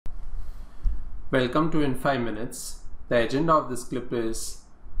Welcome to In 5 Minutes. The agenda of this clip is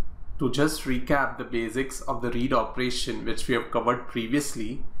to just recap the basics of the read operation which we have covered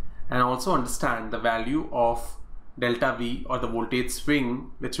previously and also understand the value of delta V or the voltage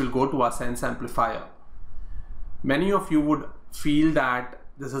swing which will go to our sense amplifier. Many of you would feel that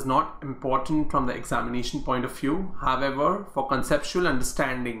this is not important from the examination point of view. However, for conceptual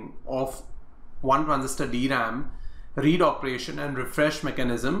understanding of one transistor DRAM, read operation and refresh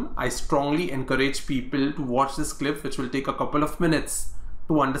mechanism, I strongly encourage people to watch this clip, which will take a couple of minutes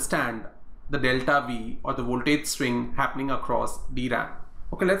to understand the delta V or the voltage swing happening across DRAM.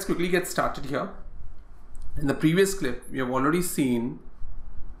 Okay, let's quickly get started here. In the previous clip, we have already seen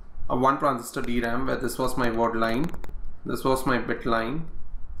a one transistor DRAM where this was my word line, this was my bit line.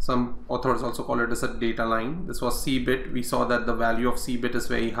 Some authors also call it as a data line. This was C bit. We saw that the value of C bit is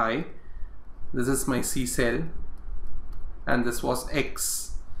very high. This is my C cell. And this was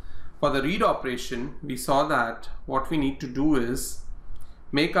X. For the read operation, we saw that what we need to do is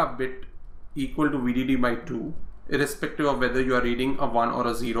make our bit equal to VDD by 2, irrespective of whether you are reading a 1 or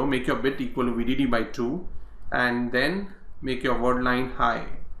a 0. Make your bit equal to VDD by 2 and then make your word line high.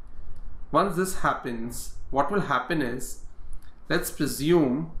 Once this happens, what will happen is, let's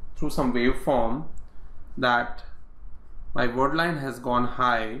presume through some waveform that my word line has gone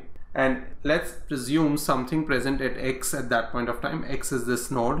high. And let's presume something present at X at that point of time. X is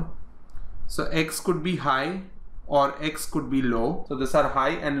this node. So X could be high or X could be low. So these are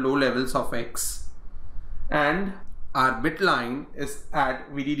high and low levels of X. And our bit line is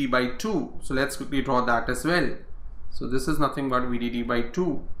at VDD by 2. So let's quickly draw that as well. So this is nothing but VDD by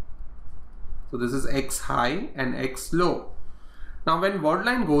 2. So this is X high and X low. Now when word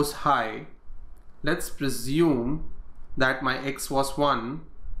line goes high, let's presume that my X was 1.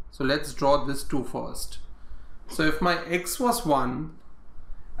 So let's draw this 2 first. So if my X was 1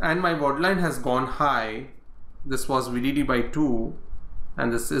 and my word line has gone high, this was VDD by 2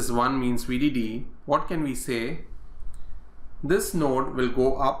 and this is 1 means VDD, what can we say? This node will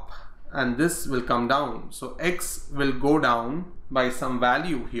go up and this will come down. So X will go down by some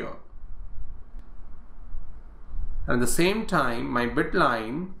value here. At the same time, my bit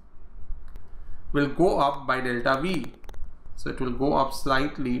line will go up by delta V. So it will go up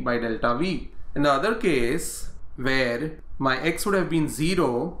slightly by delta V. In the other case, where my X would have been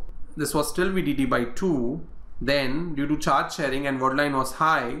 0, this was still VDD by 2, then due to charge sharing and word line was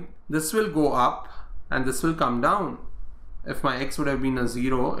high, this will go up and this will come down. If my X would have been a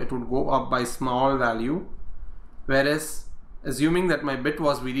 0, it would go up by small value. Whereas, assuming that my bit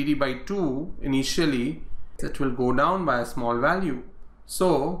was VDD by 2 initially, it will go down by a small value.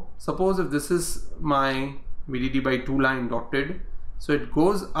 So, suppose if this is my VDD by 2 line dotted, so it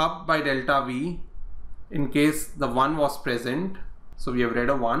goes up by delta V in case the 1 was present. So we have read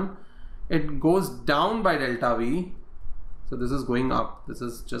a 1. It goes down by delta V. So this is going up. This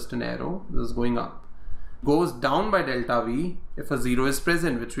is just an arrow. This is going up. Goes down by delta V if a 0 is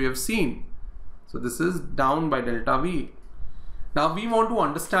present, which we have seen. So this is down by delta V. Now we want to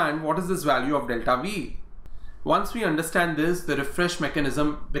understand what is this value of delta V. Once we understand this, the refresh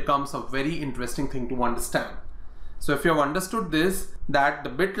mechanism becomes a very interesting thing to understand. So if you have understood this, that the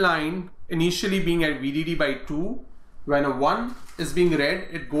bit line initially being at VDD by 2, when a 1 is being read,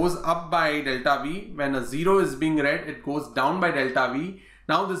 it goes up by delta V. When a 0 is being read, it goes down by delta V.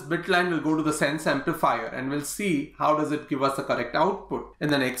 Now this bit line will go to the sense amplifier and we'll see how does it give us the correct output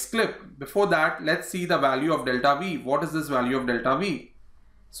in the next clip. Before that, let's see the value of delta V. What is this value of delta V?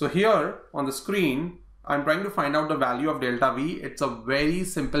 So here on the screen, I'm trying to find out the value of delta V. It's a very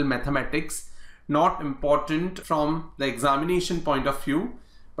simple mathematics, not important from the examination point of view,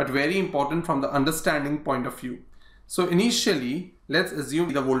 but very important from the understanding point of view. So initially, let's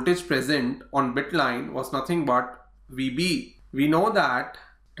assume the voltage present on bit line was nothing but VB. We know that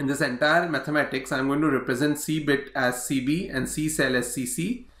in this entire mathematics, I'm going to represent C bit as CB and C cell as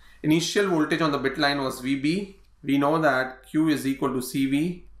CC. Initial voltage on the bit line was VB. We know that Q is equal to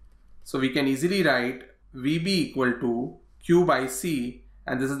CV. So we can easily write VB equal to Q by C,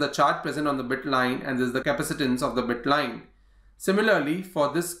 and this is the charge present on the bit line and this is the capacitance of the bit line. Similarly,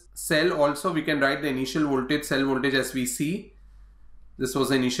 for this cell also we can write the initial voltage, cell voltage as VC. This was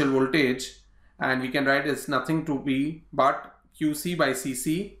the initial voltage and we can write it's nothing to be but QC by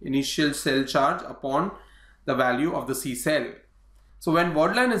CC, initial cell charge upon the value of the C cell. So when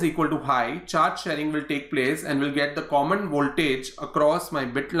word line is equal to high, charge sharing will take place and we'll get the common voltage across my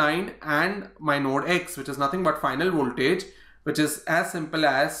bit line and my node X, which is nothing but final voltage, which is as simple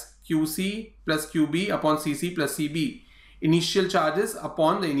as QC plus QB upon CC plus CB. Initial charges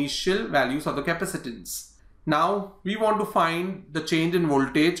upon the initial values of the capacitance. Now we want to find the change in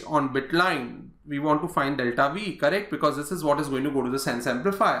voltage on bit line. we want to find delta V, correct? Because this is what is going to go to the sense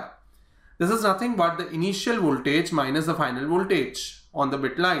amplifier. This is nothing but the initial voltage minus the final voltage on the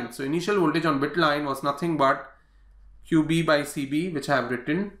bit line. So initial voltage on bit line was nothing but QB by CB, which I have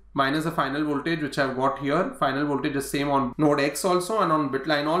written, minus the final voltage which I have got here. Final voltage is same on node X also and on bit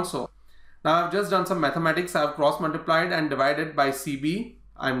line also. Now I have just done some mathematics. I have cross multiplied and divided by CB.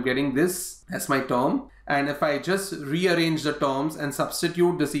 I am getting this as my term. And if I just rearrange the terms and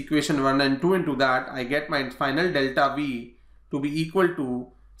substitute this equation 1 and 2 into that, I get my final delta V to be equal to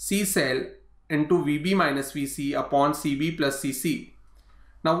C cell into VB minus VC upon CB plus CC.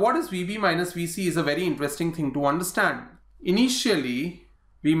 Now what is VB minus VC is a very interesting thing to understand. Initially,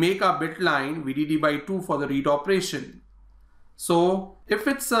 we make our bit line VDD by 2 for the read operation. So if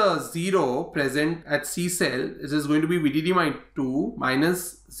it's a 0 present at C cell, it is going to be VDD by 2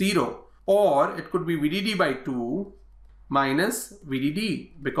 minus 0. Or it could be VDD by 2 minus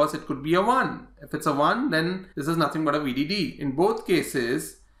VDD, because it could be a 1. If it's a 1, then this is nothing but a VDD. In both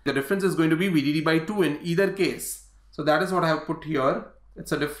cases, the difference is going to be VDD by 2 in either case. So that is what I have put here.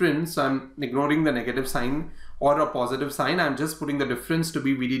 It's a difference. I'm ignoring the negative sign or a positive sign. I'm just putting the difference to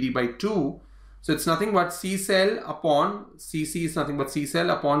be VDD by 2. So it's nothing but C cell upon CC is nothing but C cell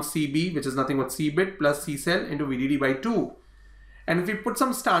upon CB, which is nothing but C bit plus C cell into VDD by 2. And if we put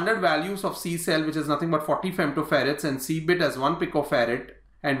some standard values of C cell, which is nothing but 40 femtofarads, and C bit as 1 picofarad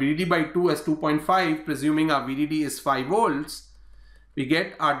and VDD by 2 as 2.5, presuming our VDD is 5 volts, we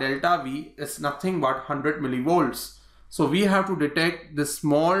get our delta V is nothing but 100 millivolts. So we have to detect this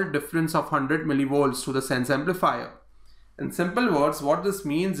small difference of 100 millivolts to the sense amplifier. In simple words, what this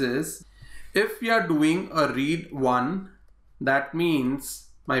means is, if we are doing a read 1, that means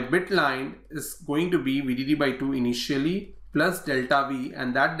my bit line is going to be VDD by 2 initially plus delta V,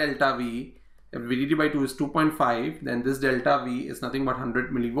 and that delta V, if VDD by 2 is 2.5, then this delta V is nothing but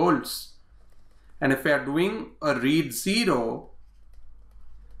 100 millivolts. And if we are doing a read 0,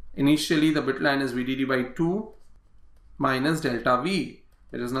 initially the bit line is VDD by 2 minus delta V.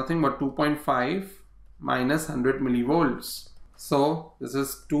 It is nothing but 2.5 minus 100 millivolts. So this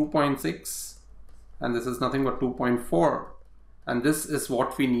is 2.6 and this is nothing but 2.4. And this is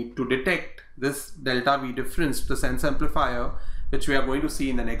what we need to detect, this delta V difference to the sense amplifier, which we are going to see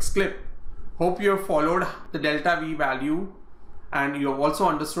in the next clip. Hope you have followed the delta V value and you have also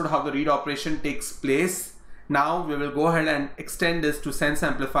understood how the read operation takes place. Now we will go ahead and extend this to sense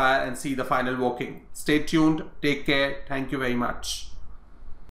amplifier and see the final working. Stay tuned, take care, thank you very much.